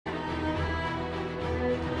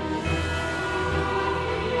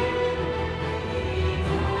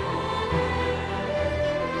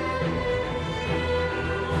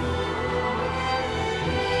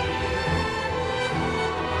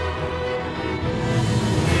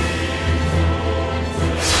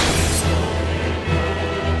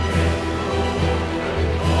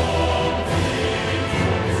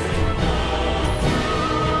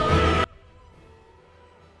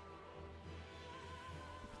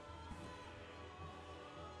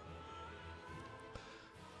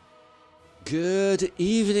Good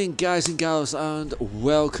evening, guys and gals, and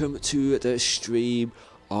welcome to the stream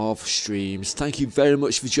of streams. Thank you very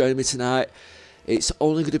much for joining me tonight. It's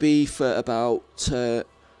only going to be for about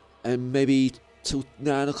maybe till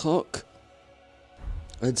 9 o'clock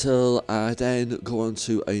until I then go on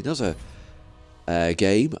to another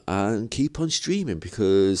game and keep on streaming,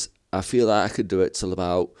 because I feel like I could do it till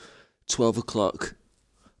about 12 o'clock.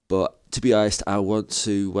 But to be honest, I want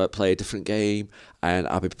to play a different game, and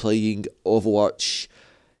I'll be playing Overwatch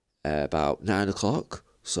about 9 o'clock.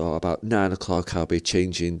 So about 9 o'clock I'll be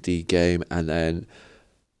changing the game and then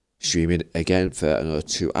streaming again for another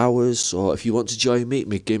 2 hours. So if you want to join me,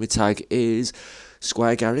 my gamer tag is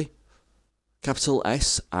Squire Gary, capital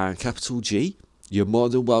S and capital G. You're more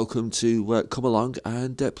than welcome to come along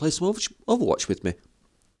and play some Overwatch with me.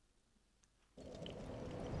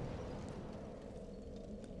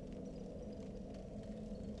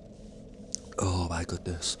 Oh my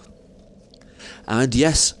goodness. And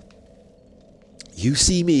yes, you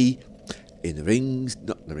see me in the rings,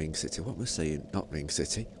 not the Ring City, what am I saying? Not Ring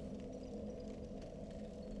City.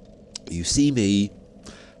 You see me,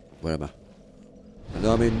 where am I? I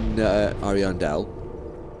know I'm in Ariandel.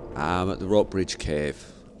 I'm at the Rope Bridge Cave.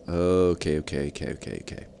 Okay.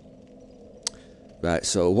 Right,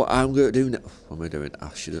 so what I'm going to do now, what am I doing?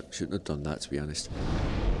 I shouldn't have done that, to be honest.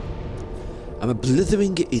 I'm a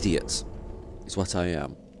blithering idiot. Is what I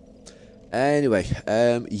am. Anyway,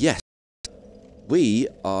 yes, we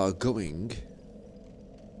are going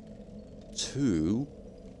to,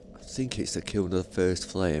 I think it's the Kill the First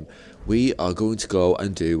Flame. We are going to go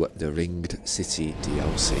and do the Ringed City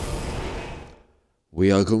DLC.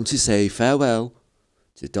 We are going to say farewell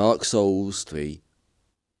to Dark Souls 3.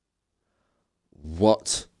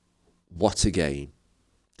 What a game.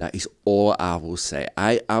 That is all I will say.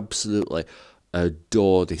 I absolutely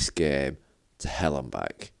adore this game. To hell and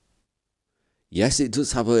back. Yes, it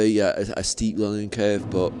does have a steep learning curve,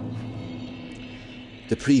 but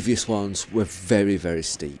the previous ones were very, very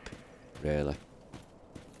steep, really.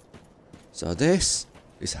 So this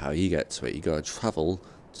is how you get to it. You gotta travel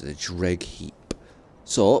to the Dreg Heap.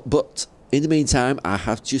 So, but in the meantime, I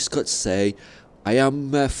have just got to say, I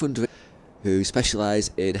am Thunderin, who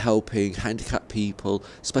specialise in helping handicapped people,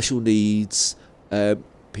 special needs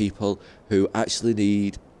people who actually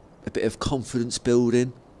need a bit of confidence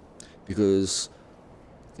building, because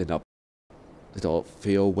they don't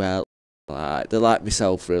feel well. They're like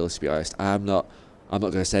myself, really, to be honest. I'm not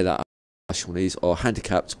going to say that I'm special needs or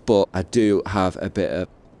handicapped, but I do have a bit of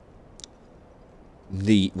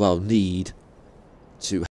need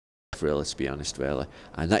to help, really, to be honest, really.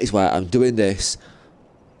 And that is why I'm doing this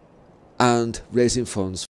and raising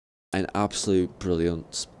funds for an absolute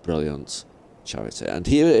brilliant charity. And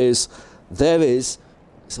here it is. There is.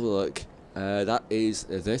 Let's have a look. That is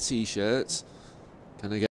the t-shirt.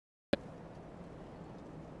 Can I get...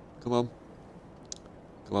 Come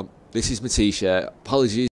on. This is my t-shirt.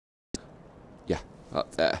 Apologies. Yeah,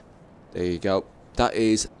 up there. There you go. That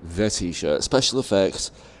is the t-shirt. Special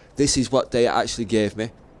effects. This is what they actually gave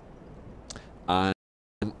me. And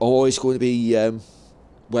I'm always going to be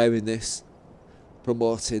wearing this,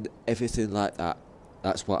 promoting everything like that.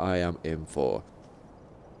 That's what I am in for.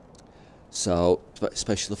 So,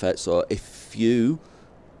 special effects. So, if you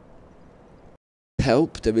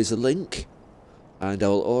help, there is a link, and I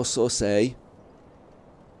will also say,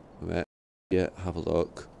 yeah, have a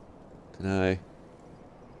look. Can I?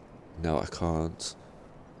 No, I can't.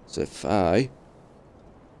 So if I'll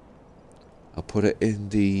put it in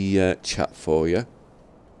the chat for you,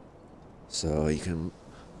 so you can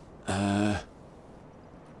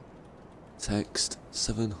text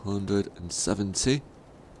 770.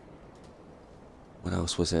 What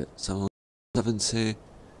else was it? 770.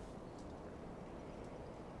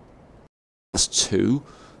 That's 2.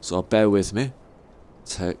 So bear with me.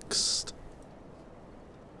 Text.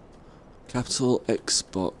 Capital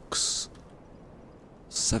Xbox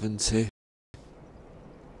 70.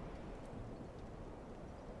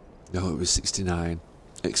 No, it was 69.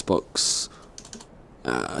 Xbox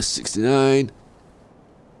 69.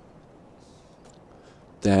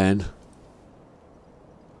 Then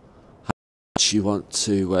you want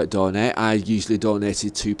to donate. I usually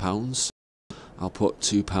donated £2. I'll put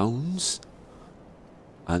 £2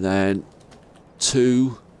 and then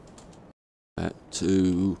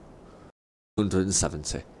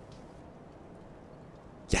 270.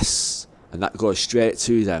 Yes, and that goes straight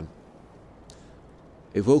to them.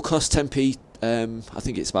 It will cost 10p. I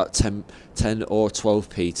think it's about 10 or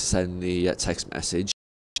 12p to send the text message,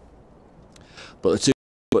 but the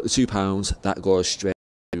 £2 that goes straight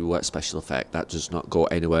to special effect. That does not go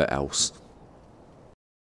anywhere else.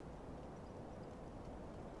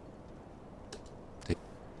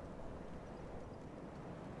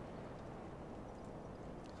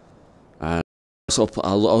 So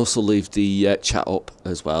I'll also leave the chat up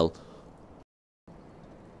as well.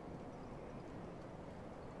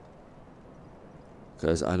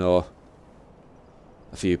 Because I know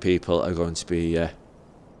a few people are going to be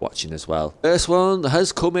watching as well. First one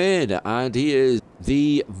has come in, and he is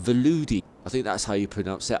the Veludi. I think that's how you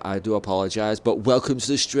pronounce it. I do apologise, but welcome to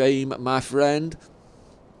the stream, my friend.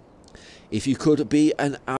 If you could be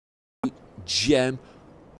an absolute gem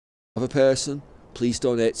of a person, please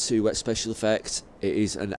donate to Special Effects. It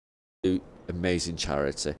is an absolute amazing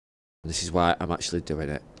charity. And this is why I'm actually doing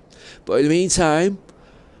it. But in the meantime,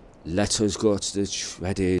 let us go to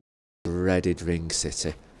the dreaded Ring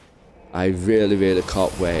City. I really, really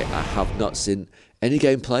can't wait. I have not seen any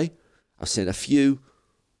gameplay. I've seen a few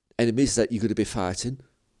enemies that you're going to be fighting,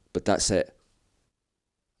 but that's it.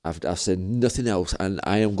 I've seen nothing else, and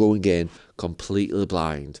I am going in completely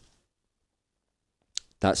blind.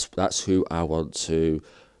 That's who I want to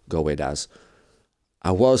go in as.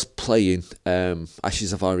 I was playing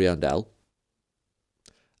Ashes of Ariandel,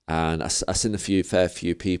 and I seen a fair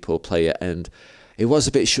few people play it, and it was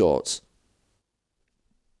a bit short.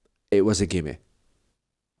 It was a gimme.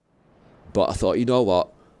 But I thought, you know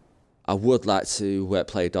what? I would like to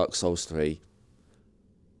play Dark Souls 3.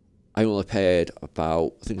 I only paid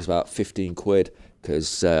about, I think it was about 15 quid,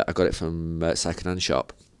 because I got it from a second-hand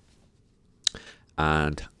shop.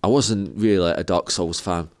 And I wasn't really a Dark Souls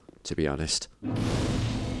fan, to be honest.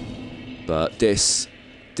 But this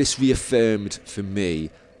reaffirmed for me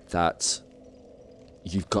that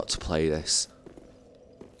you've got to play this.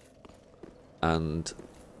 And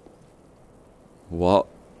what?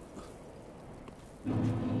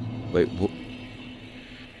 Wait, what?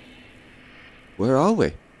 Where are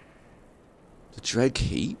we? The Dread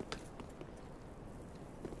Keep?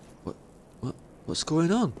 What's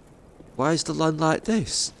going on? Why is the land like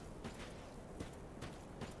this?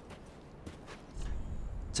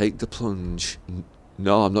 Take the plunge.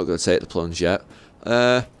 No, I'm not going to take the plunge yet.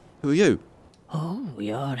 Who are you? Oh,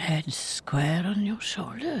 your head's square on your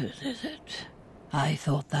shoulders, is it? I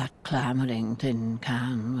thought that clamouring tin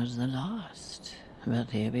can was the last.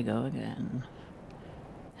 But here we go again.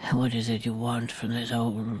 What is it you want from this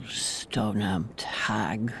old stone-amped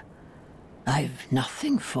hag? I've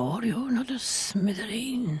nothing for you, not a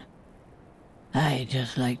smithereen. I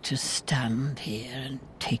just like to stand here and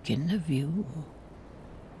take in the view.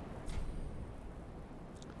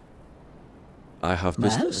 I have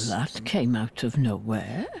business. Well, that came out of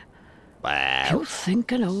nowhere. Wow. You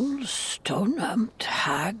think an old stone-amped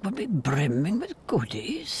hag would be brimming with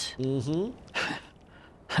goodies? Mm-hmm.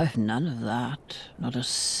 I've none of that, not a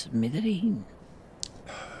smithereen.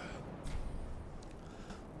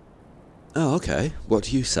 Oh, okay. What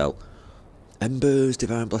do you sell? Embers,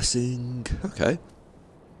 Divine Blessing. Okay.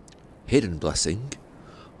 Hidden Blessing.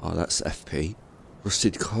 Oh, that's FP.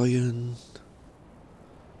 Rusted Coin.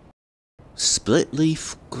 Split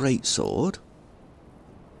Leaf Greatsword.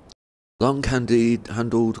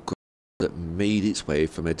 Long-handled that made its way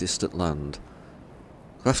from a distant land.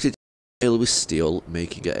 Crafted with steel,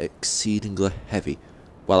 making it exceedingly heavy.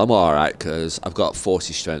 Well, I'm alright, because I've got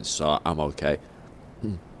 40 strength, so I'm okay.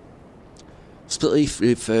 Split leaf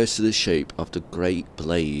refers to the shape of the great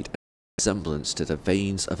blade and resemblance to the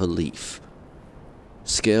veins of a leaf.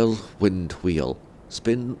 Scale wind wheel.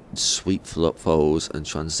 Spin, sweep foes, and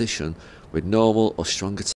transition with normal or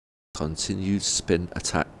stronger continued spin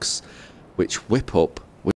attacks, which whip up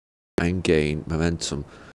and gain momentum,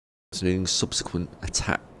 continuing subsequent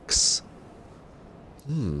attacks.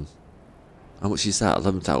 How much is that?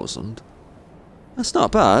 11,000? That's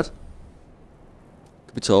not bad.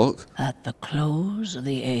 Can we talk? At the close of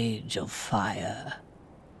the age of fire,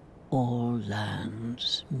 all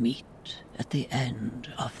lands meet at the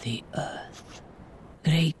end of the earth.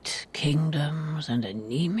 Great kingdoms and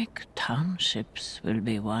anemic townships will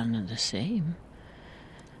be one and the same.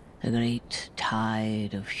 The great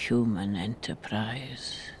tide of human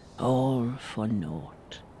enterprise, all for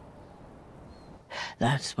naught.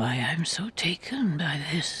 That's why I'm so taken by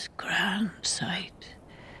this grand sight.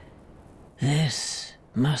 This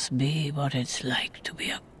must be what it's like to be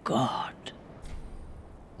a god.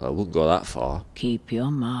 Well, I wouldn't go that far. Keep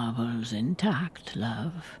your marbles intact,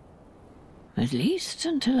 love. At least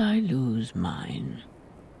until I lose mine.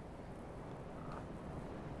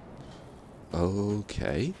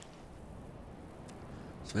 Okay.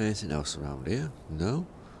 Is there anything else around here? No?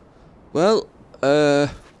 Well, I'm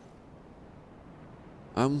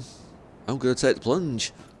gonna take the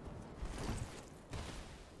plunge.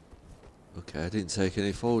 Okay, I didn't take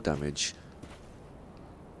any fall damage.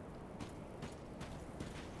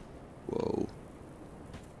 Whoa.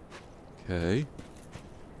 Okay.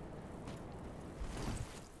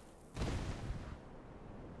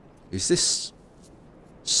 Is this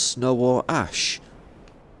snow or ash?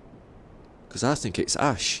 Because I think it's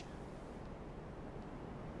ash.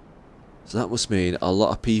 So that must mean a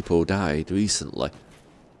lot of people died recently.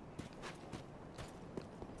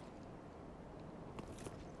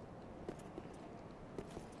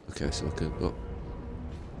 Okay, so I can go.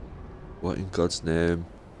 What in God's name?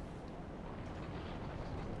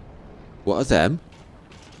 What are them?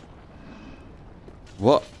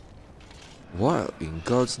 What? What in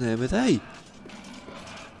God's name are they?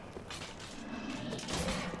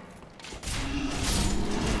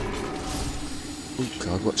 Oh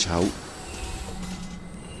God, watch out.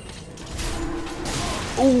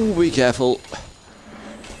 Oh, be careful.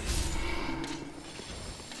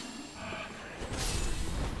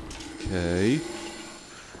 Okay.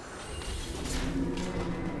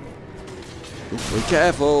 Oh, be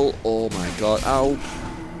careful. Oh my God, ow.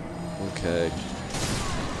 Okay.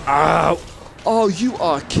 Ow! Oh, you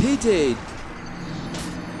are kidding!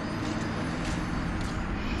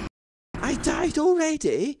 I died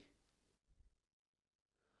already?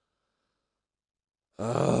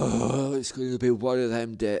 Oh, it's going to be one of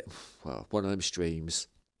them one of them streams.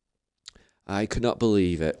 I cannot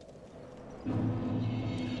believe it.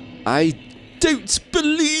 I don't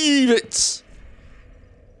believe it!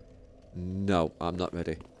 No, I'm not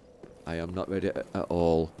ready. I am not ready at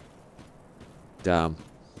all. Damn.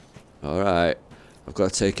 Alright. I've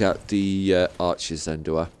got to take out the archers then,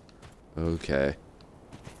 do I? Okay.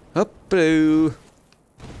 Up-boo!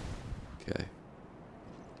 Okay.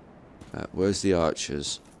 Where's the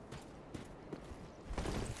archers?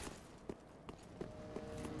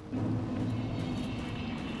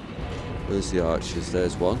 Where's the archers?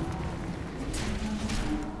 There's one.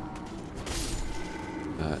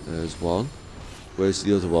 There's one. Where's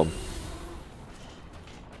the other one?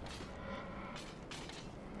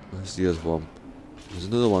 Where's the other one? There's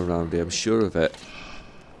another one around here, I'm sure of it.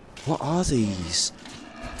 What are these?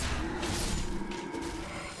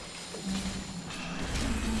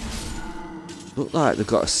 Look like they've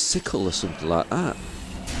got a sickle or something like that.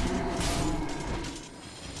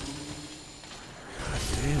 God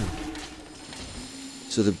damn.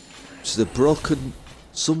 So they're broken.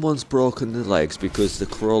 Someone's broken their legs because they're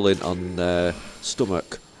crawling on their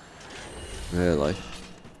stomach. Really?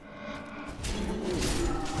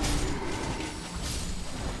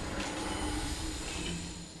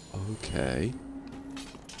 Okay.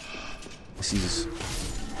 This is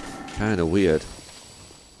kind of weird.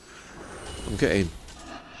 I'm getting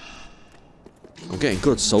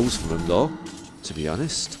good souls from them though, to be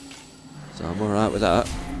honest. So I'm alright with that.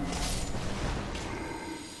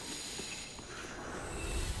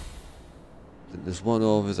 I think there's one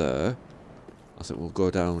over there. I think we'll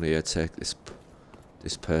go down here, take this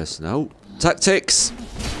person out. Tactics!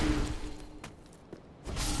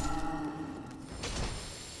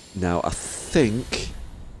 Now I think,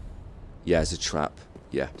 yeah, it's a trap.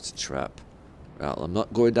 Yeah, it's a trap. Right, I'm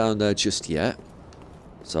not going down there just yet.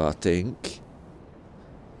 So I think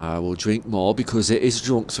I will drink more because it is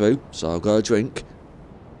drunk through. So I've got a drink.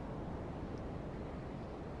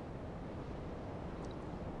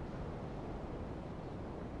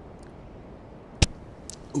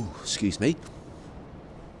 Ooh, excuse me.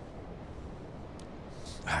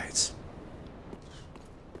 Right.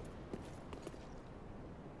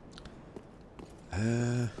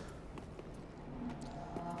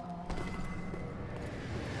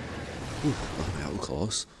 Ooh, I'm out of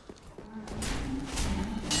course.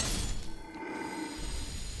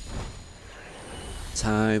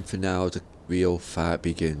 Time for now the real fight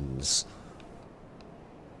begins.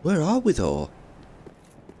 Where are we though?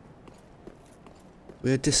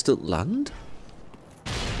 We're a distant land?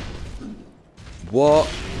 What?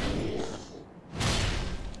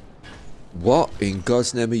 What in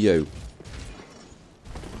God's name are you?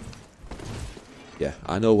 Yeah,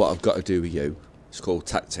 I know what I've got to do with you. It's called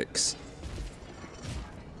tactics.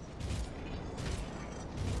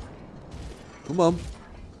 Come on.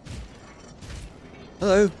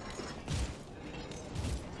 Hello.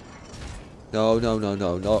 No, no, no,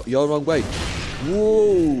 no, no. You're wrong way.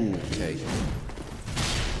 Whoa. Okay.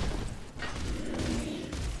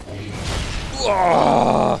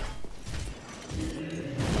 Ah!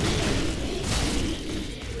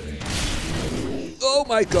 Oh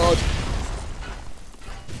my God.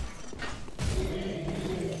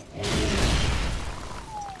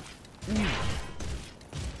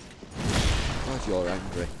 God, you're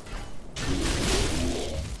angry.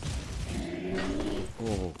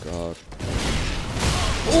 Oh God.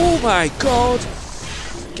 Oh my God.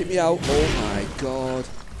 Get me out. Oh my God.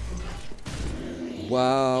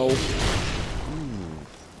 Wow.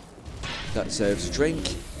 That deserves a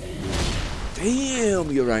drink.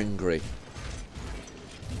 Damn, you're angry.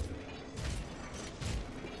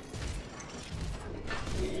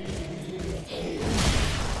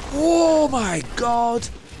 Oh my god!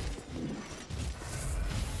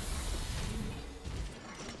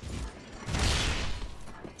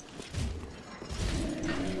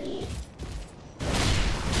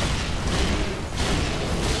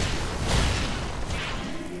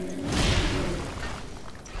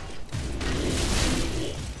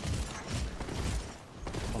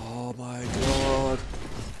 Oh my god.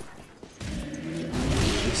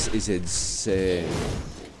 This is insane.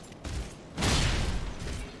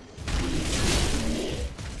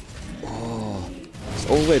 It's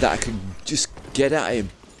the only way that I can just get at him.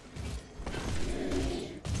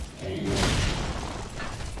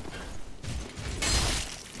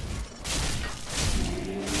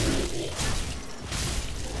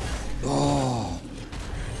 Oh.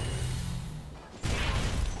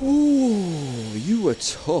 Ooh, you were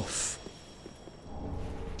tough.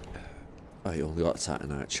 Oh, you only got a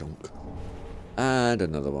Titanite chunk. And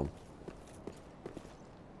another one.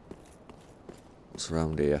 What's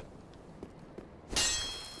around here?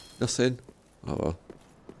 Nothing. Oh well.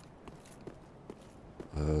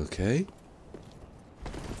 Okay.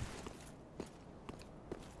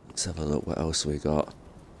 Let's have a look. What else we got?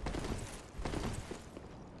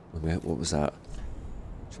 Wait a minute, what was that?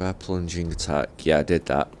 Try plunging attack. Yeah, I did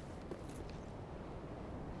that.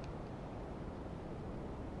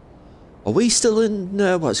 Are we still in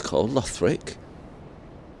what's it called? Lothric?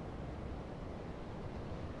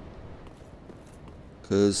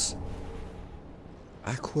 Because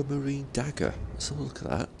Aquamarine Dagger. Let's have a look at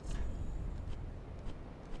that.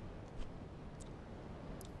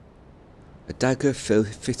 A dagger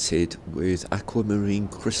fitted with aquamarine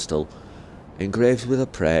crystal, engraved with a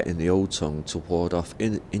prayer in the old tongue to ward off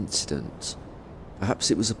incident.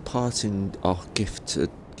 Perhaps it was a parting or gift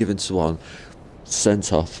given to one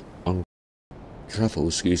sent off on travel.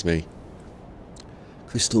 Excuse me.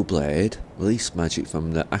 Crystal blade release magic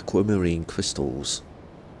from the aquamarine crystals,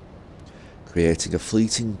 creating a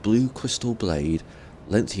fleeting blue crystal blade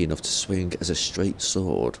lengthy enough to swing as a straight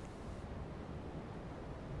sword.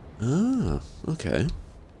 Ah, okay.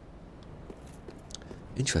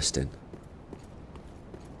 Interesting.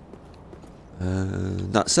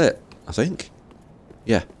 That's it, I think.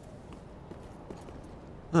 Yeah.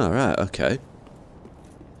 Alright, okay.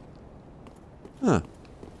 Huh.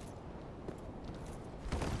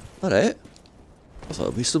 That it? I thought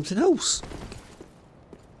it'd be something else.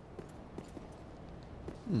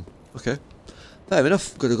 Okay. Fair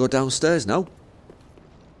enough. Gotta go downstairs now.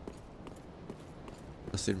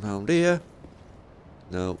 Nothing round here.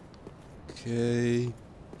 No. Okay.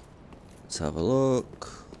 Let's have a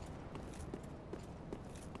look.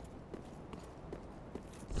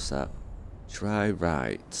 What's that? Try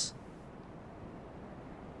right.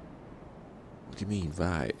 What do you mean,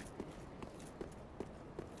 right?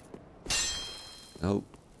 Nope.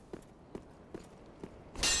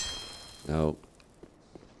 No.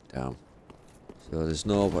 Down. So there's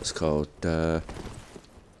no what's called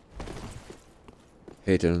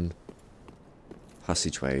hidden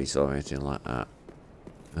passageways or anything like that.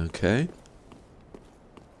 Okay.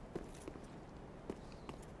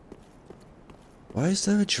 Why is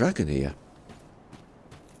there a dragon here?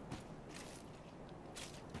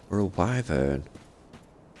 Or a wyvern?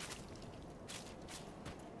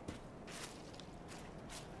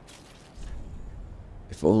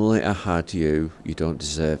 If only I had you, you don't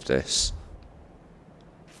deserve this.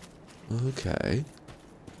 Okay.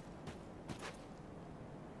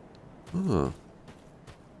 Oh.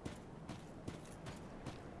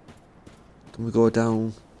 Can we go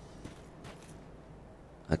down?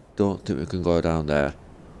 I don't think we can go down there.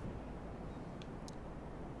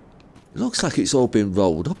 It looks like it's all been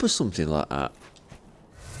rolled up or something like that.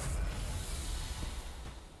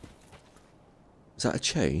 Is that a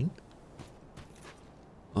chain?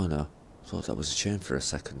 Oh no, I thought that was a chain for a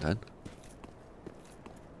second then.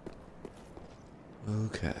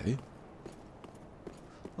 Okay.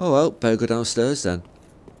 Oh well, better go downstairs then.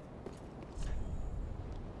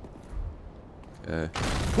 Okay.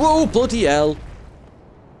 Whoa, bloody hell!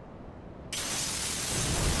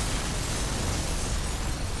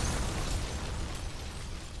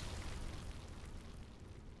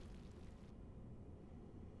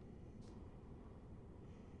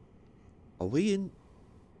 Are we in...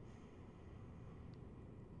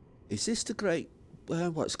 Is this the great...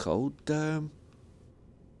 what's it called?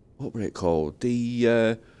 What were it called?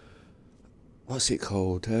 The... what's it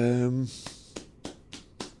called?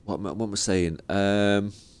 What am I saying?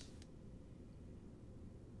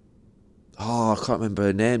 Oh, I can't remember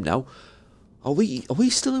her name now. Are we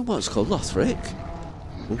still in what's called Lothric?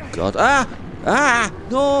 Oh God!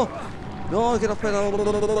 No! No! Get off me!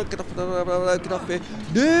 Get off me!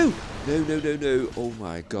 No! No! Oh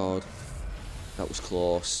my God! That was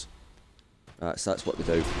close. Right, so that's what they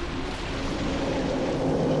do.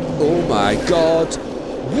 Oh my God!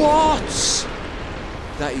 What?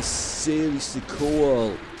 That is seriously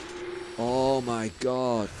cool. Oh my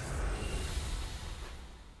God.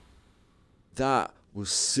 That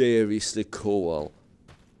was seriously cool.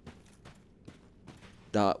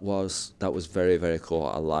 That was very, very cool.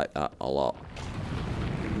 I like that a lot.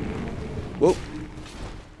 Whoa.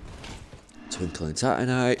 Twinkling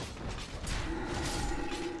Titanite.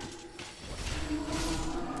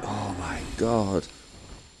 Oh my God.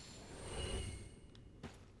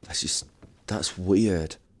 That's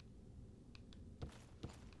weird.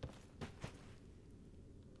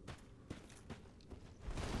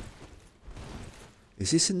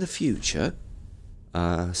 Is this in the future?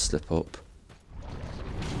 Slip up.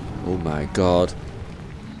 Oh my God.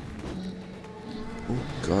 Oh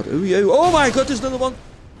God. Oh yeah. Oh my God, there's another one.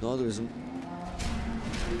 No, there isn't.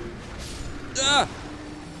 Ah!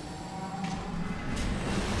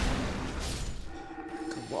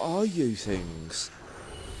 God, what are you things?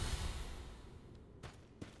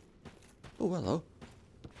 Oh, hello.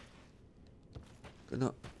 They're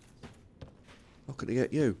not. How can I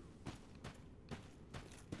get you?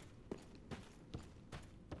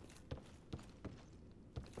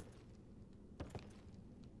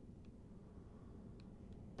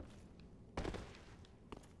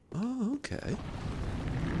 Oh, okay.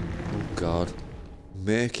 Oh God.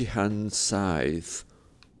 Murky Hand Scythe.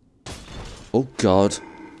 Oh God.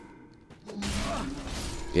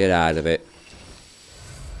 Get out of it.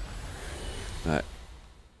 Right.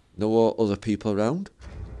 No other people around?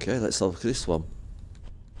 Okay, let's have a look at this one.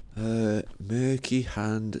 Murky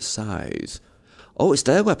Hand Scythe. Oh, it's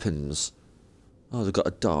their weapons. Oh, they've got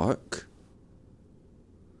a dark.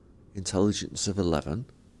 Intelligence of 11.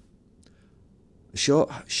 A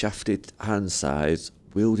short shafted hand scythe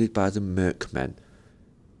wielded by the Merkmen.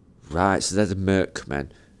 Right, so they're the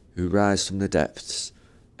Merkmen who rise from the depths,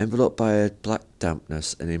 enveloped by a black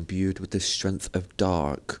dampness and imbued with the strength of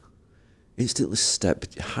dark. Instantly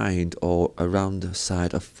step behind or around the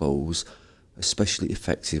side of foes, especially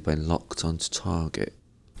effective when locked onto target.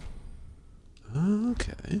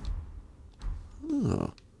 Okay.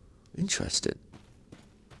 Oh, interesting.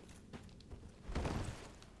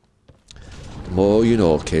 The more you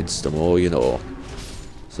know, kids, the more you know.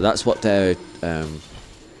 So that's what they're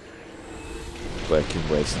working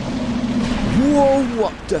with. Whoa,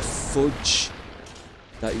 what the fudge?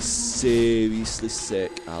 That is seriously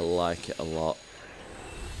sick. I like it a lot.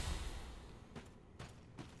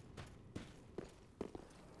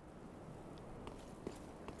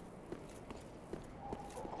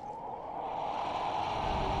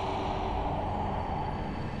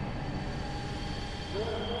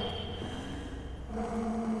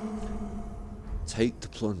 Take the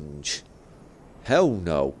plunge. Hell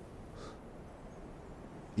no.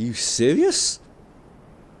 Are you serious?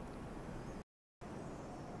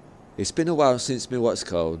 It's been a while since me what's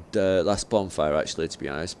called last bonfire actually, to be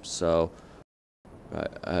honest. So right,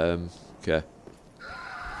 okay.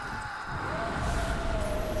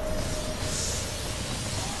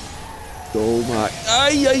 Oh my,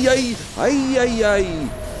 ay.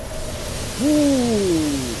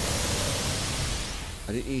 Ooh.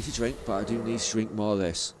 I didn't need to drink, but I do need to drink more of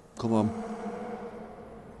this. Come on.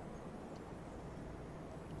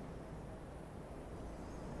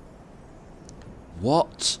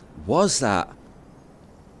 What was that?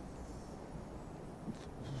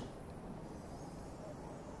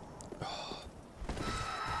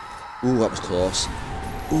 Ooh, that was close.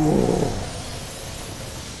 Ooh.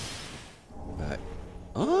 Right.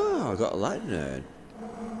 Oh, I got a lightning urn.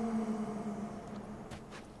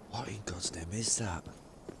 What in God's name is that?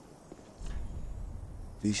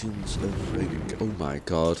 Visions of Ring. Oh my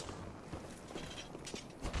God.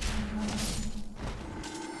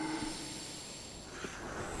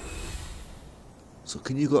 So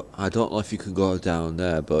can you go? I don't know if you can go down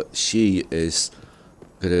there, but she is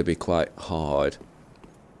going to be quite hard.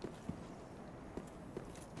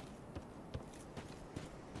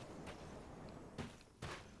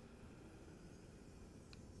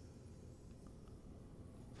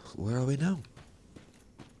 Where are we now?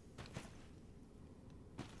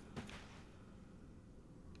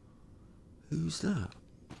 Who's that?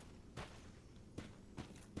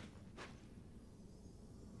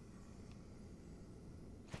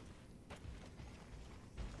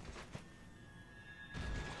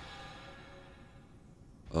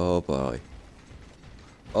 Oh boy.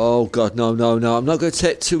 Oh god, no, no, no. I'm not going to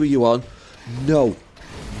take two of you on. No.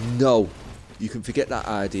 No. You can forget that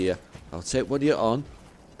idea. I'll take one of you on.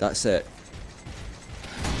 That's it.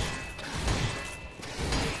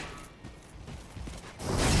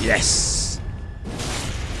 Yes!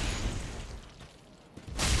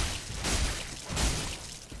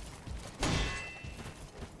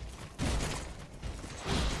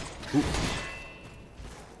 Ooh.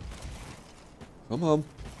 Come on.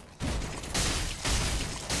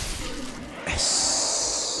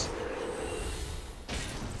 Yes!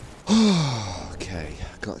 Okay,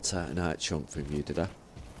 got a Titanite chunk from you, did I?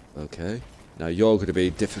 Okay. Now you're going to be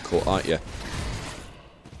difficult, aren't you?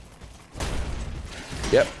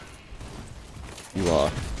 Yep. You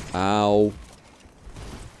are. Ow.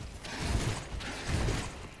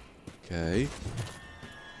 Okay.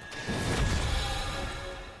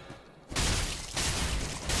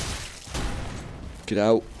 Get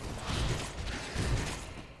out.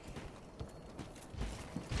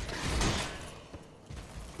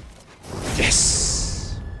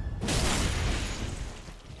 Yes!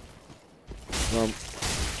 Come on.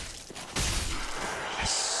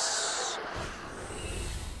 Yes!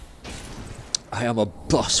 I am a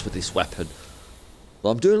boss with this weapon.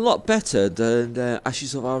 Well, I'm doing a lot better than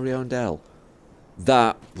Ashes of Ariandel.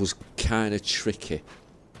 That was kind of tricky.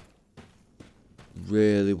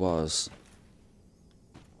 Really was.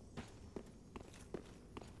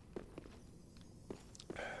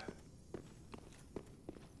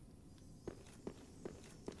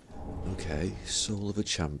 Okay, Soul of a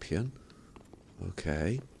Champion.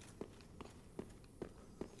 Okay.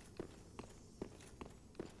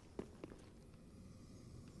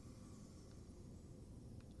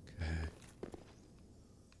 Okay.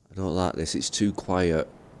 I don't like this, it's too quiet.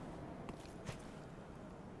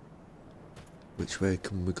 Which way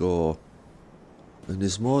can we go? And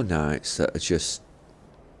there's more knights that are just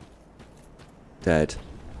dead.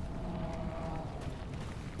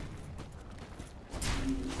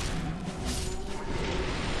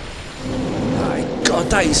 God,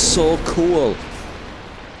 that is so cool.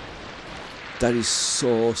 That is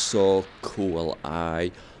so cool.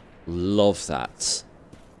 I love that.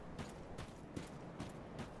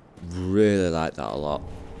 Really like that a lot.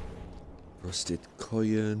 Rusted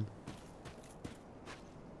coin.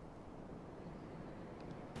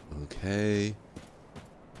 Okay.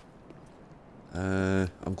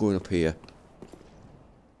 I'm going up here.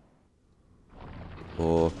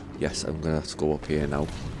 Oh, yes, I'm going to have to go up here now.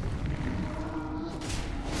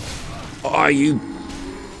 Oh, you...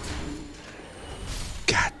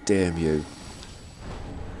 God damn you.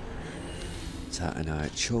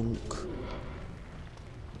 Titanite chunk.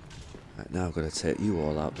 Right, now I've got to take you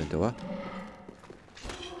all out then, do I?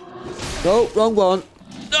 No, wrong one.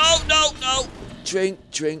 No, no, no. Drink,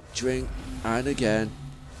 drink, drink. And again.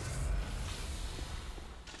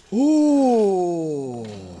 Ooh.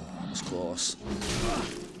 That was close.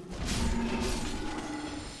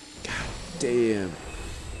 God damn.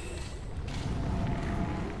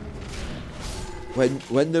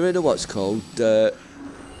 When they're in a what's called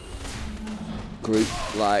group,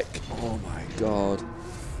 like, oh my god.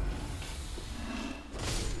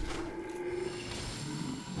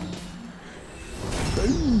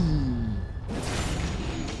 Boom.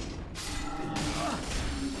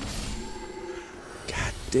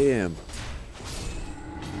 God damn.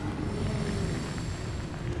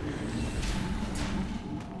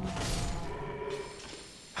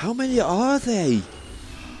 How many are they?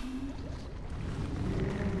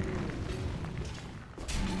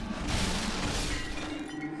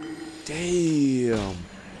 Damn.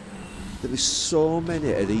 There are so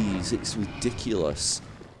many of these, it's ridiculous.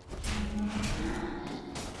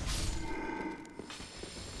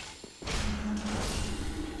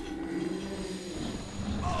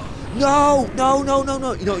 No! No, no, no,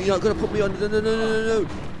 no! You're not gonna put me on. No, no, no, no, no, no.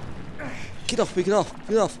 Get off me, get off,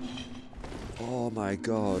 get off. Oh my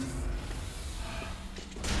god.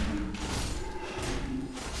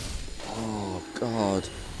 Oh god.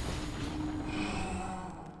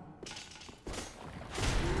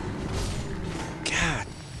 God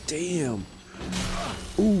damn.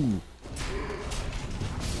 Ooh.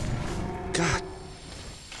 God.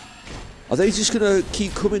 Are they just gonna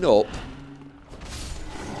keep coming up?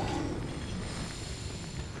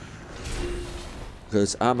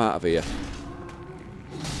 Because I'm out of here.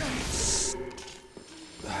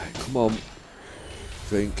 Right, come on.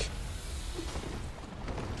 Drink.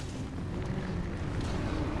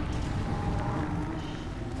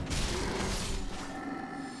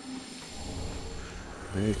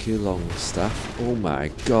 Mercury Longstaff. Oh my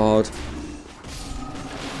god.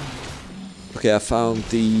 I Okay, I found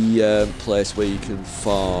the place where you can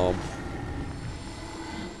farm.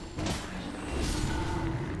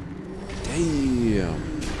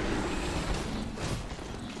 Damn.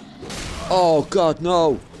 Oh god,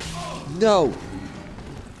 no. No.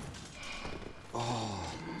 Oh.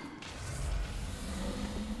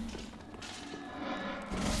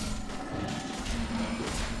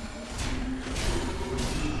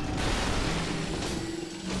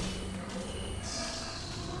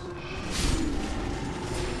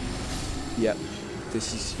 Yep,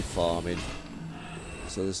 this is your farming.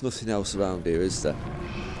 So there's nothing else around here, is there?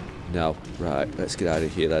 No. Right, let's get out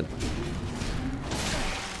of here then.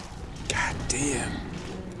 God damn.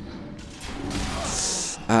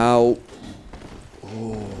 Ow.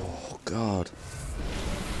 Oh, God.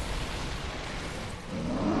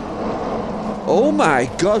 Oh my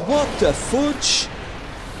God, what the fudge?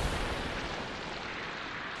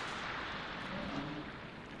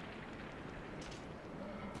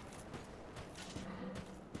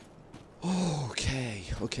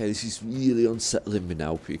 Okay, this is really unsettling me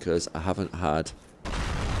now because I haven't had...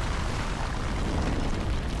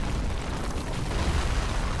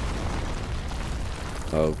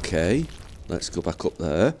 Okay, let's go back up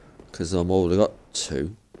there because I've already got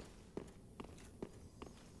two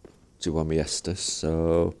on my Estus,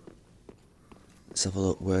 so let's have a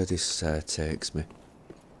look where this takes me.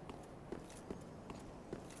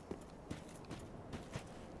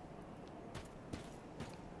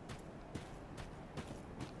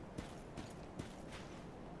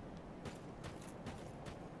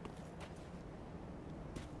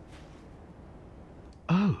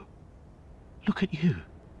 Look at you.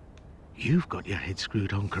 You've got your head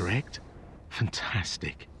screwed on correct.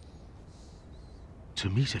 Fantastic. To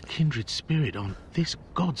meet a kindred spirit on this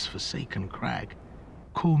God's forsaken crag.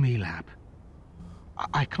 Call me Lap.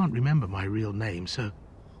 I can't remember my real name, so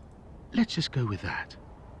let's just go with that.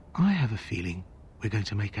 I have a feeling we're going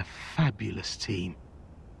to make a fabulous team.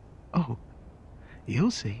 Oh, you'll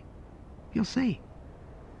see. You'll see.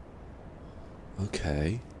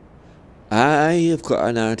 Okay. I have got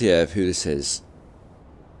an idea of who this is.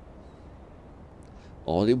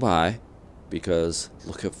 Only why? Because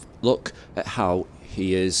look at how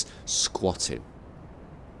he is squatting.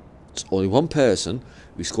 It's only one person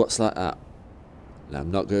who squats like that. And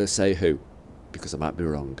I'm not going to say who, because I might be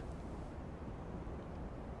wrong.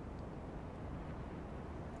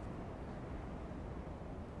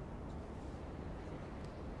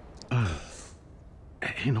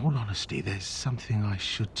 In all honesty, there's something I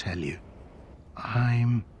should tell you.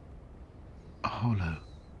 I'm a Hollow.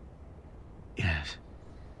 Yes.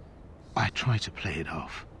 I try to play it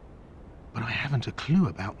off, but I haven't a clue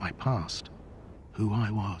about my past, who I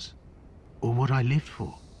was, or what I lived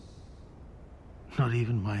for. Not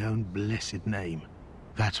even my own blessed name.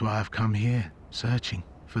 That's why I've come here, searching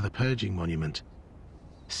for the Purging Monument.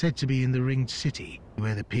 Said to be in the Ringed City,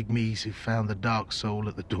 where the pygmies who found the Dark Soul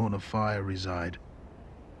at the Dawn of Fire reside.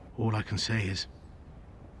 All I can say is,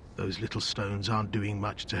 those little stones aren't doing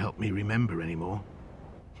much to help me remember anymore.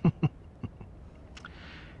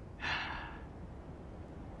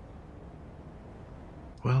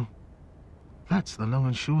 Well, that's the long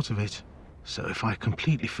and short of it. So if I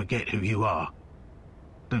completely forget who you are,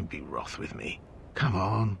 don't be wroth with me. Come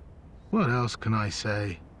on. What else can I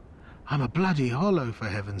say? I'm a bloody Hollow, for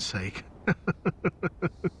heaven's sake.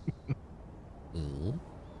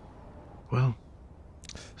 Well,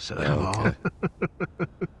 so come on.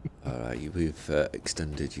 Alright, we've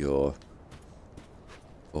extended your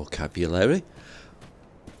vocabulary.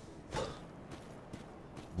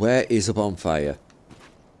 Where is a bonfire?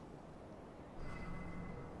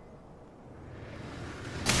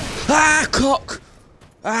 Ah, cock!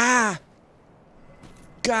 Ah!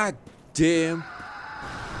 God damn.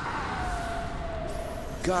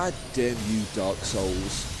 God damn you, Dark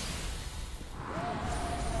Souls.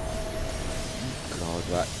 God,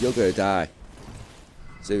 right, you're gonna die.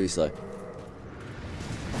 Seriously.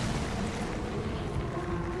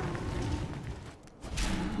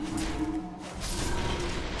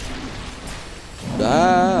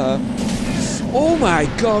 Ah! Oh my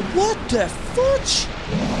God, what the fudge?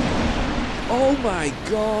 Oh my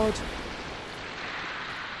God.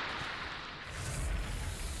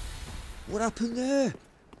 What happened there?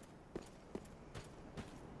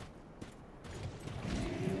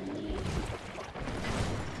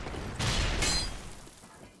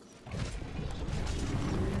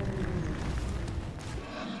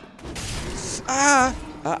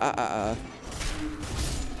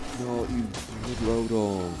 No, you would load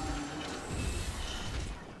on.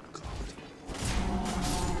 God.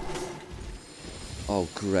 Oh,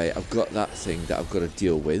 great. I've got that thing that I've got to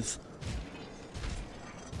deal with.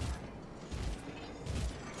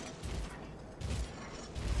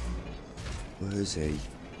 Where is he?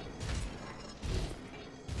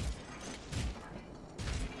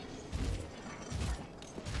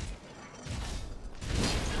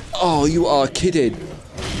 Oh, you are kidding.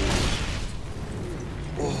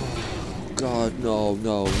 Oh, God, no,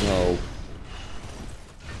 no, no.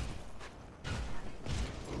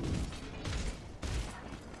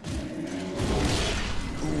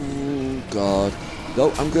 Oh, God.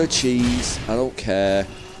 No, I'm going to cheese. I don't care.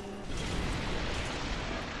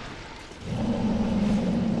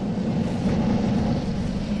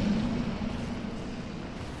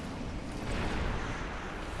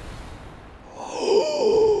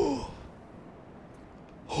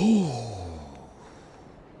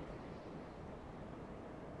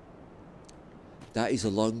 That is the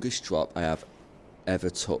longest drop I have ever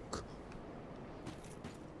took.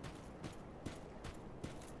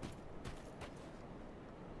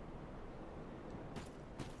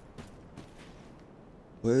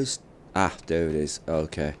 Where's... Ah, there it is.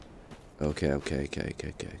 Okay. Okay.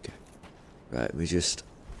 Right, we just...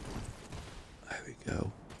 There we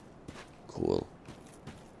go. Cool.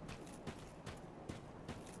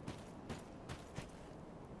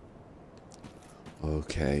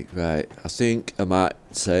 Okay, right. I think I might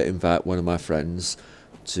invite one of my friends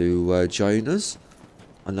to join us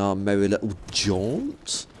on our merry little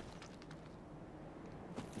jaunt.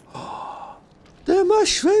 The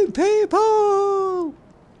mushroom people!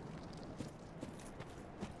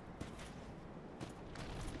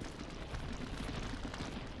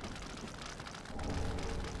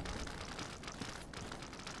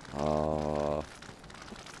 Oh,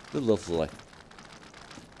 they're lovely.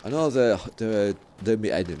 I know they're my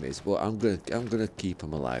enemies, but I'm gonna keep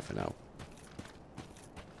them alive for now.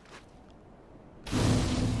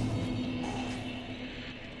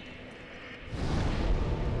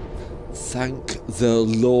 Thank the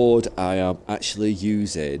Lord I am actually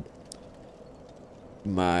using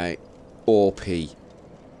my OP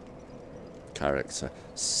character.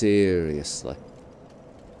 Seriously.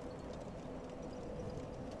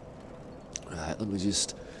 Right, let me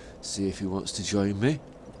just see if he wants to join me.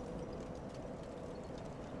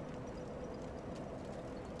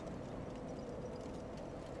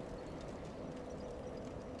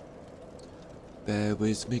 Bear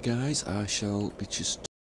with me, guys. I shall be just...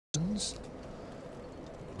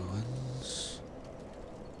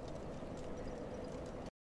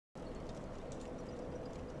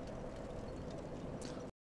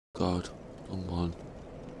 God, come on.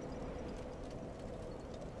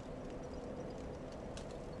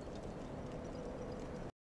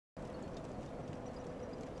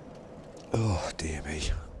 Oh, dear me.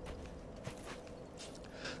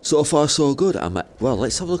 So far, so good. Well,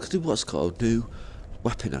 let's have a look at what's called new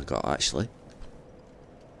weapon I got, actually.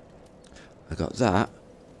 I got that.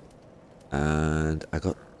 And I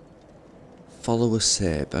got Follower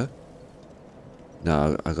Saber.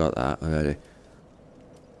 No, I got that already.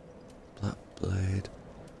 Black Blade.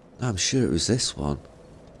 No, I'm sure it was this one.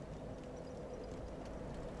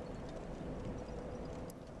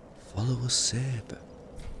 Follower Saber.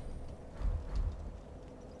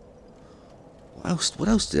 What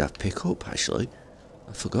else did I pick up, actually?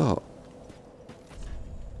 I forgot.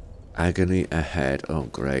 Agony Ahead. Oh,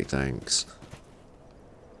 great, thanks.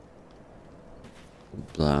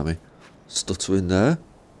 Blimey. Stuttering there.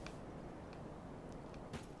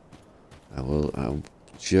 I'll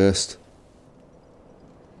just...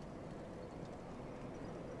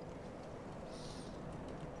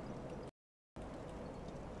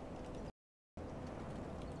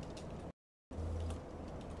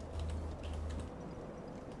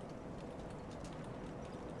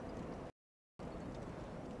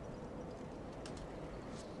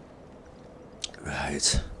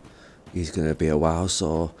 Right. He's going to be a while,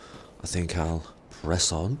 so I think I'll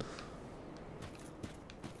press on.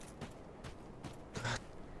 God,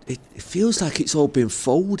 it feels like it's all been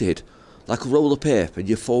folded. Like a roll of paper, and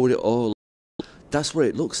you fold it all. That's what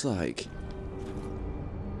it looks like.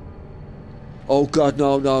 Oh God,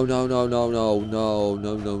 no. No.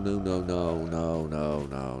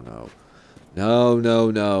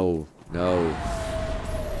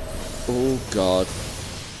 Oh God.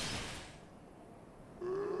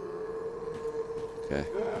 Okay.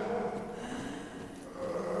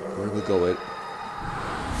 Where are we going?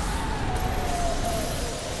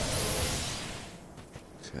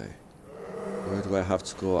 Okay. Where do I have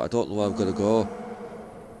to go? I don't know where I'm gonna go.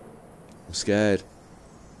 I'm scared.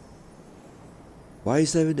 Why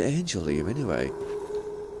is there an angel here anyway?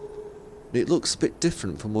 It looks a bit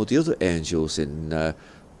different from all the other angels in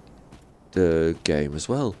the game as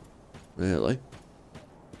well. Really.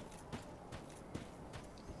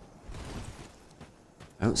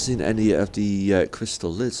 I haven't seen any of the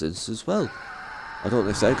crystal lizards as well. I don't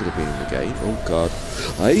know if they're going to be in the game. Oh god.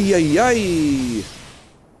 Ay ay ay!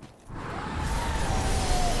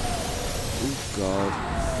 Oh god.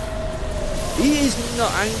 He is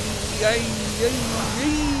not angry. Ay, ay,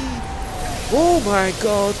 ay. Oh my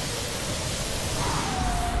god.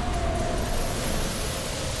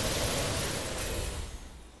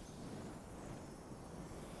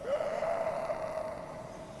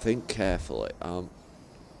 Think carefully. Oh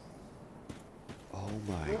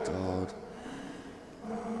my god.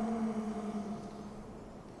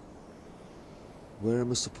 Where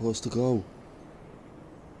am I supposed to go?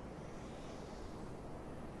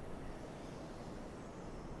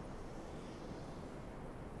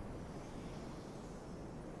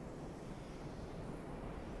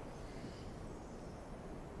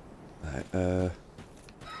 Right,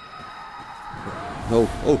 no,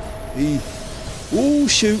 oh, oh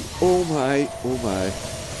shoot, oh my,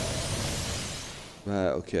 right,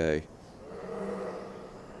 okay.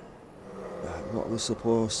 Right, what am I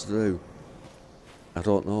supposed to do? I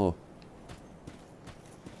don't know.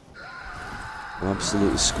 I'm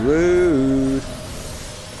absolutely screwed.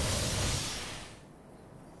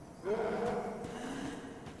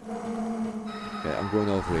 Okay, I'm going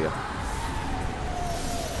over here.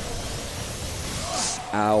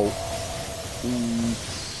 Ow. Ooh.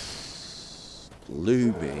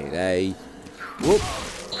 Blooming, eh? Whoop.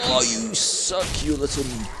 Oh, you suck, you little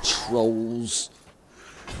trolls.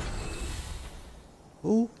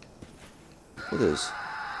 Oh. What is?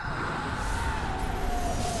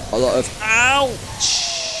 A lot of ouch!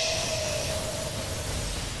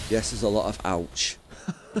 Yes, there's a lot of ouch.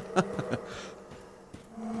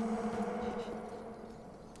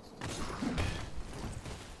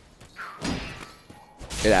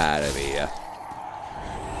 Get out of here.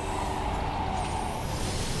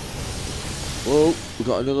 Whoa, we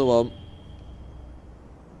got another one.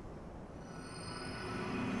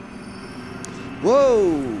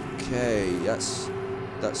 Whoa! Okay, that's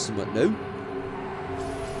something new.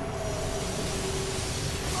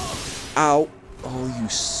 Ow! Oh, you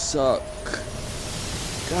suck!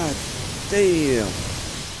 God damn!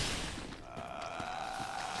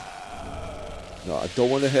 No, I don't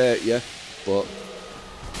want to hurt you, but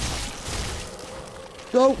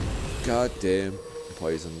no! God damn! I'm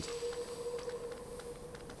poisoned.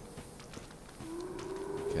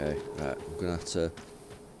 Okay, right. I'm gonna have to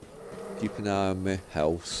keep an eye on my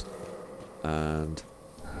health. And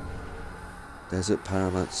Desert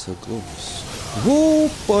Pyromancer gloves. Oh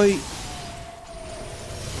boy!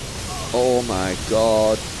 Oh my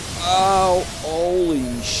god! Ow!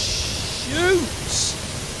 Holy shoot!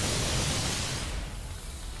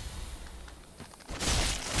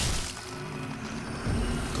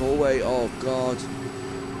 Go away! Oh god!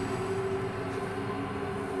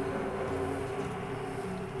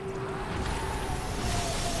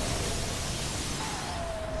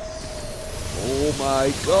 Oh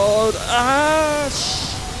my god! Ah!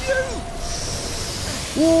 Shoot!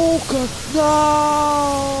 Oh god!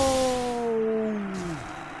 No!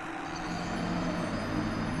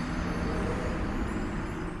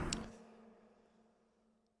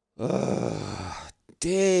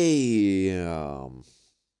 Damn!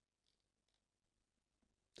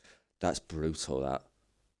 That's brutal.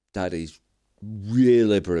 That is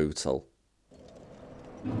really brutal.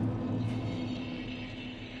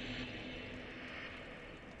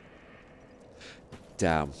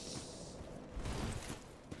 Damn.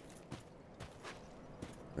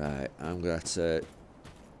 Right, I'm gonna have to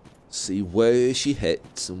see where she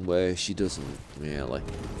hits and where she doesn't, really.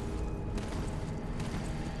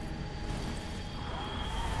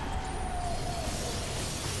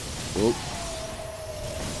 Oh.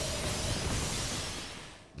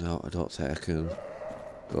 No, I don't think I can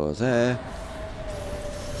go there.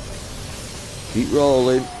 Keep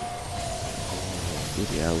rolling. Oh,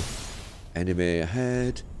 bloody hell. Enemy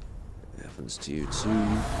ahead. It happens to you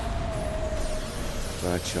too.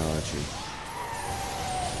 Try charging.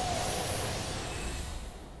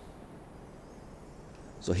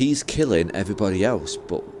 So he's killing everybody else,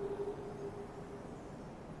 but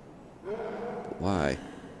why?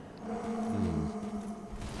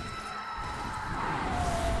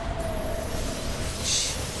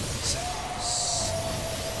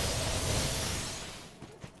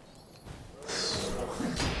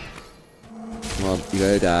 Come on, you're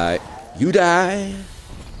gonna die. You die!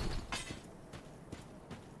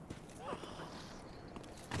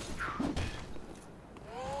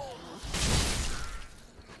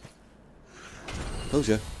 Told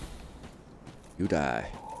you. You die.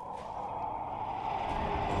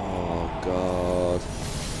 Oh, God.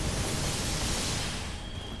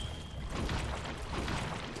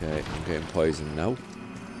 I'm getting poisoned now.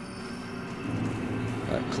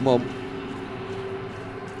 Right, come on.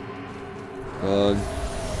 Run.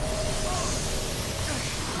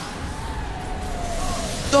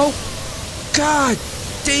 No! God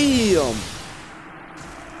damn!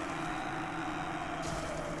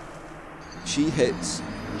 She hits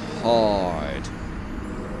hard.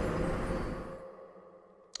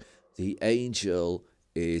 The angel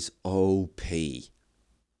is OP.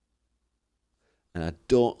 And I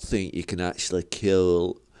don't think you can actually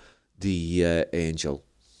kill the angel.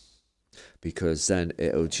 Because then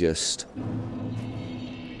it'll just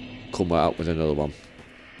come out with another one.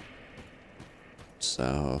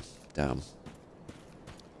 So, damn.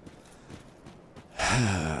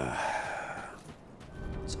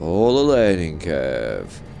 It's all a learning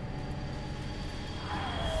curve.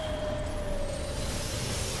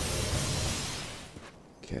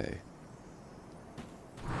 Okay.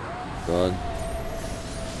 Run.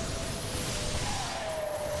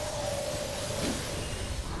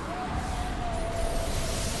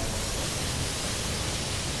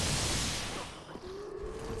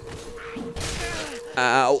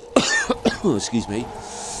 Ow. Excuse me.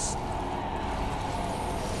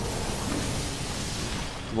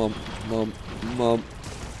 Come on, Mum, Mum.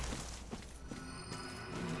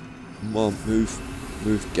 Mum, move.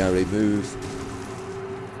 Move, Gary, move.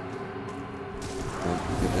 Come on,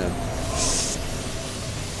 get down.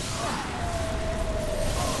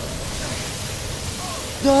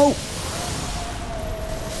 No!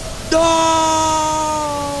 No!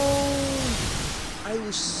 I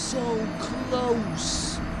was so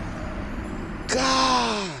close.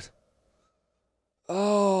 God!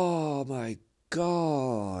 Oh my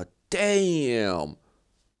God! Damn!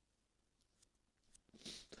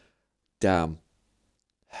 Damn.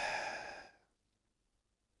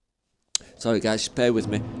 Sorry guys, just bear with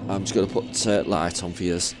me. I'm just going to put light on for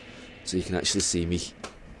you so you can actually see me.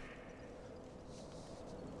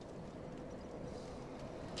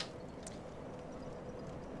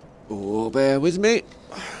 Oh, bear with me.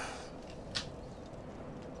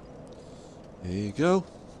 There you go.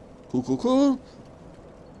 Cool, cool, cool.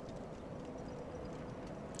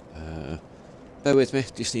 Bear with me.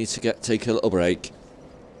 Just need to take a little break.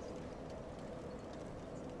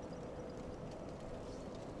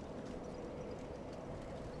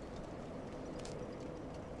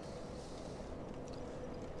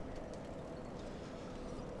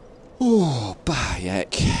 Oh,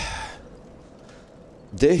 bayek.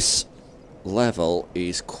 This level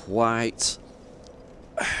is quite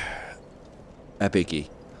a biggie,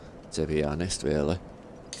 to be honest, really.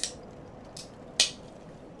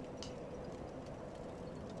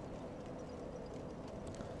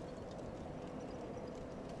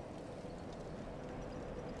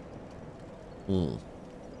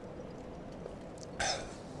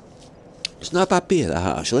 It's not a bad beer,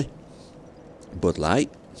 that, actually. Bud Light.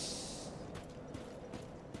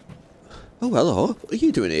 Oh, hello. What are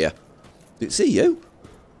you doing here? Didn't see you.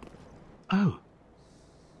 Oh,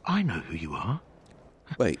 I know who you are.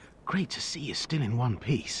 Wait. Great to see you still in one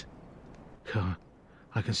piece.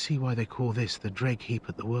 I can see why they call this the Dreg Heap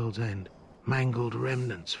at the world's end. Mangled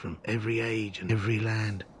remnants from every age and every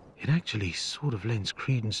land. It actually sort of lends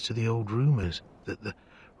credence to the old rumours that the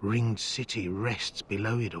ringed city rests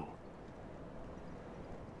below it all.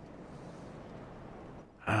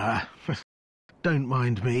 Don't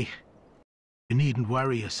mind me. You needn't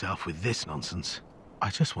worry yourself with this nonsense. I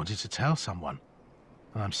just wanted to tell someone.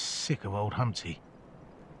 And I'm sick of old Humpty.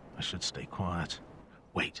 I should stay quiet.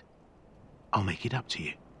 Wait. I'll make it up to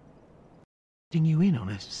you. Letting you in on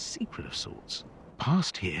a secret of sorts.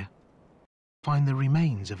 Past here, find the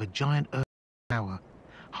remains of a giant earth tower,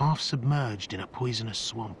 half submerged in a poisonous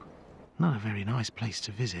swamp. Not a very nice place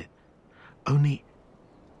to visit. Only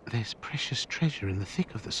there's precious treasure in the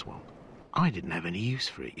thick of the swamp. I didn't have any use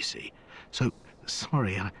for it, you see. So,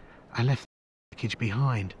 sorry, I left the package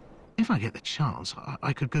behind. If I get the chance,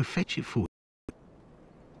 I could go fetch it for you.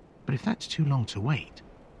 But if that's too long to wait,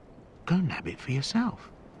 go nab it for yourself.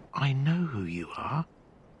 I know who you are.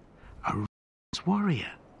 A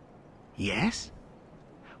warrior. Yes?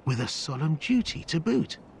 With a solemn duty to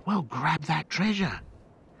boot. Well, grab that treasure.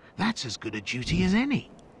 That's as good a duty as any.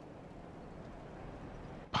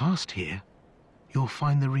 Past here, you'll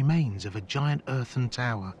find the remains of a giant earthen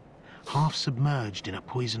tower, half submerged in a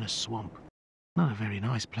poisonous swamp. Not a very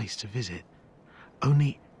nice place to visit.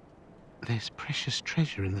 Only there's precious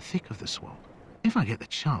treasure in the thick of the swamp. If I get the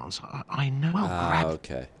chance, I know... Well, grab...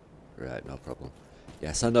 Okay. Right, no problem.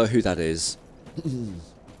 Yes, I know who that is.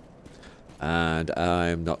 And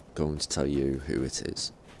I'm not going to tell you who it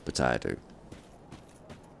is. But I do.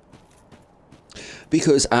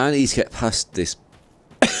 Because I need to get past this,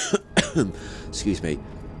 excuse me,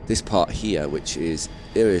 this part here, which is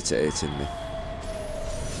irritating me.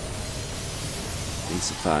 I need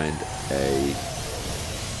to find a...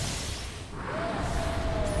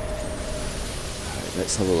 Right,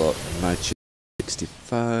 let's have a look. Magic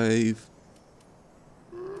 65.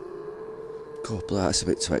 God, that's a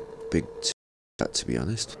bit too big to be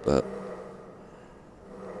honest, but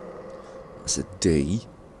that's a D.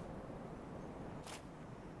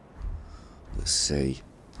 Let's see.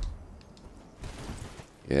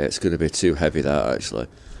 Yeah, it's going to be too heavy, that, actually.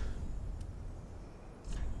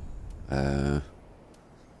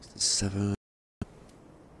 7.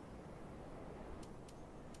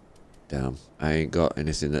 Damn, I ain't got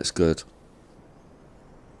anything that's good.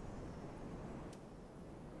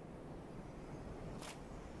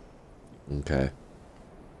 Okay.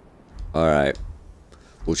 Alright.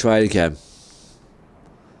 We'll try it again.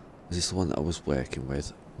 Is this the one that I was working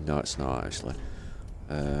with? No, it's not, actually.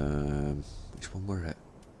 Which one were it?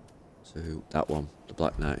 So, that one. The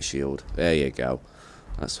Black Knight Shield. There you go.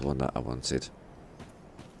 That's the one that I wanted.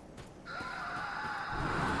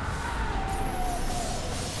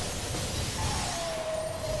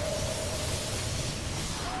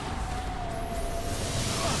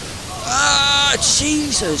 Ah,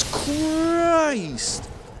 Jesus Christ!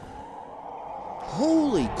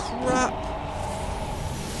 Holy crap!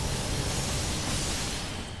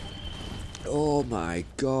 Oh my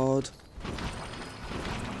God.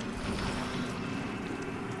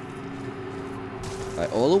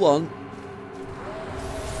 Right, all I want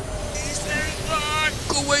is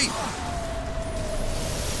go away!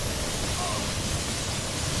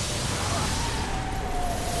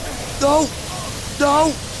 No!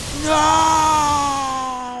 No! No!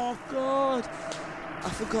 God! I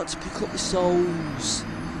forgot to pick up the souls.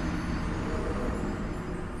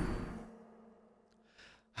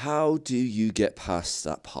 How do you get past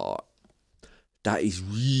that part? That is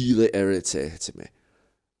really irritating me.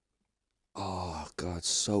 Oh, God,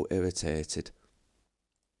 so irritated.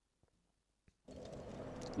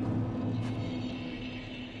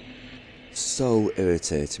 So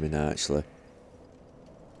irritating me now, actually.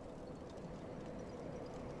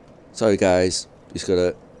 Sorry, guys. Just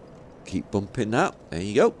gotta keep bumping that. There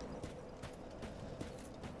you go.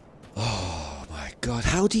 Oh, my God.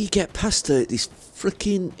 How do you get past this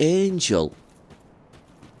freaking angel?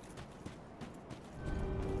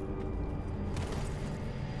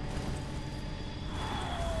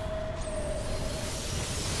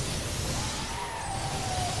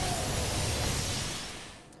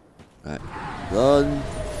 Right, run.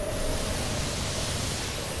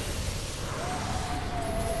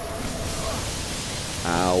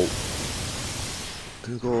 Ow.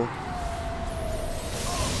 Gonna go.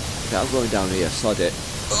 Okay, I'm going down here, sod it.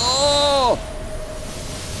 Oh!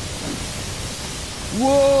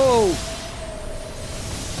 Whoa!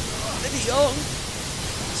 Steady on!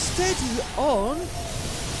 Steady on!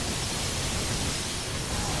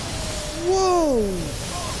 Whoa!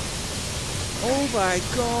 Oh my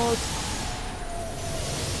God!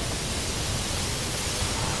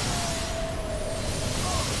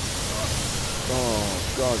 Oh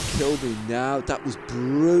God, kill me now. That was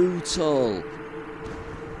brutal.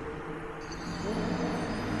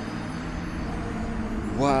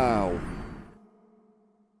 Wow.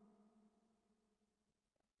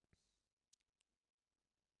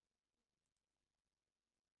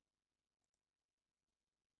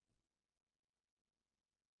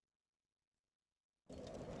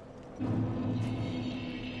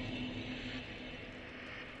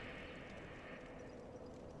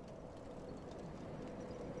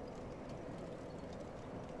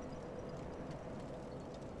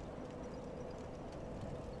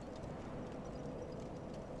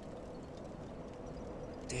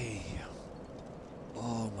 Damn.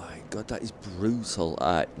 Oh my God, that is brutal.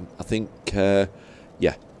 I think,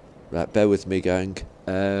 yeah. Right, bear with me, gang.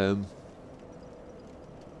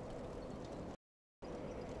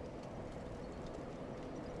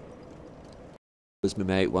 As my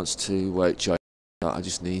mate wants to join, I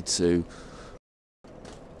just need to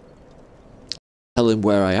tell him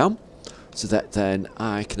where I am, so that then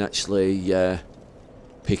I can actually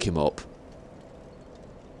pick him up.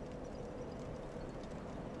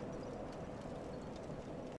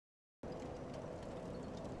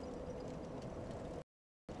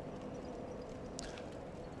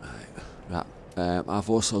 Right. I've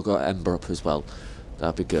also got Ember up as well.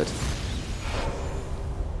 That'd be good.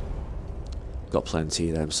 Got plenty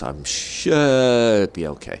of them, so I'm sure it'll be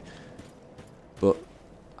okay. But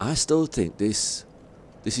I still think this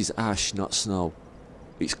is ash, not snow.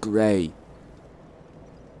 It's grey.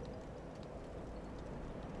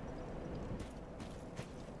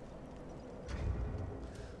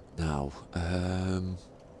 now?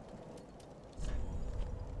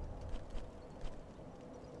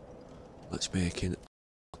 Matchmaking.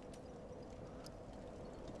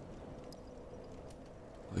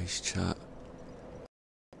 Voice chat.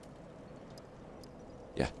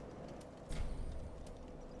 Yeah.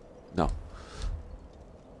 No.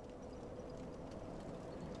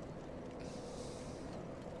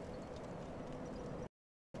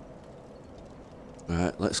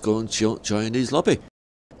 Right, let's go and join his lobby.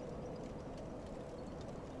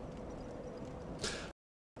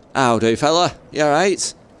 Howdy, fella. You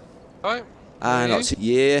alright? Right.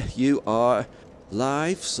 Yeah, you are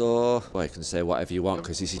live, so well, you can say whatever you want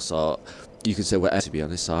because this is so you can say whatever. To be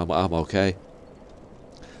honest, so I'm okay.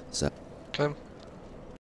 So. Okay.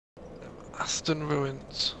 Aston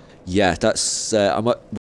Ruins. Yeah, that's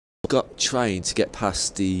got trying to get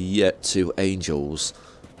past the 2 angels.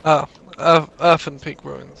 Ah, Earth and Peak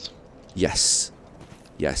Ruins. Yes,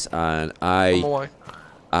 and I'm away.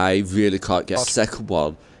 I really can't get second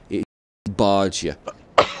one. It barge you.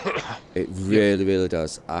 It really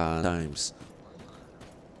does. And times.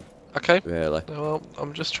 Okay. Really. Well,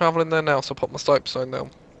 I'm just travelling there now, so I'll pop my Stipe sign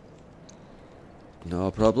down.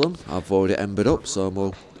 No problem. I've already embered up,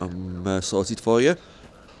 so I'm sorted for you.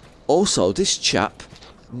 Also, this chap,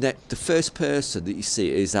 the first person that you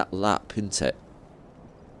see is that Lap, isn't it?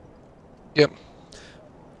 Yep.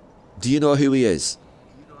 Do you know who he is?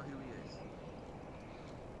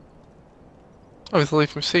 Oh, he's the lead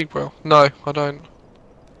from Seagull. No, I don't.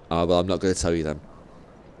 Oh, well, I'm not going to tell you then.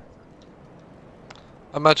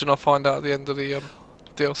 I imagine I'll find out at the end of the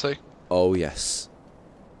DLC. Oh, yes.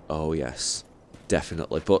 Oh, yes.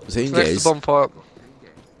 Definitely. But the thing Next is... to Bonfire.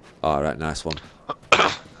 Alright, nice one.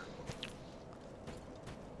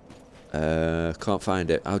 Can't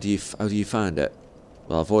find it. How do you find it?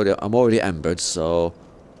 Well, I'm already embered, so...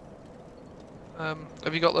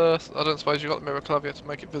 Have you got the... I don't suppose you got the miracle, have you, to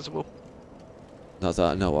make it visible? Not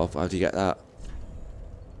that I know of. How do you get that?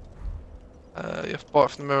 You have to buy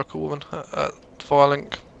it from the Miracle Woman at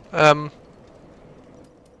Firelink. If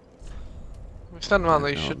you stand around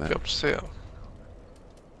there, you should be able to see it.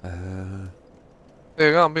 There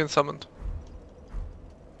you go, I'm being summoned.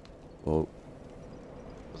 Well...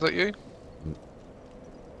 Was that you?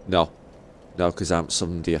 No, because I'm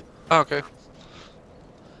summoned you. Oh, okay.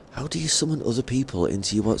 How do you summon other people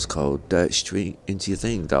into your what's called into your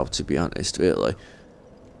thing, though? To be honest, really,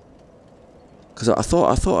 because I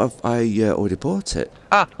thought I already bought it.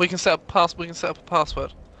 Ah, we can set up We can set up a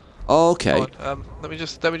password. Oh, okay. Let me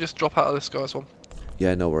just drop out of this guy's one.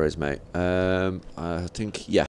 Yeah, no worries, mate. I think yeah.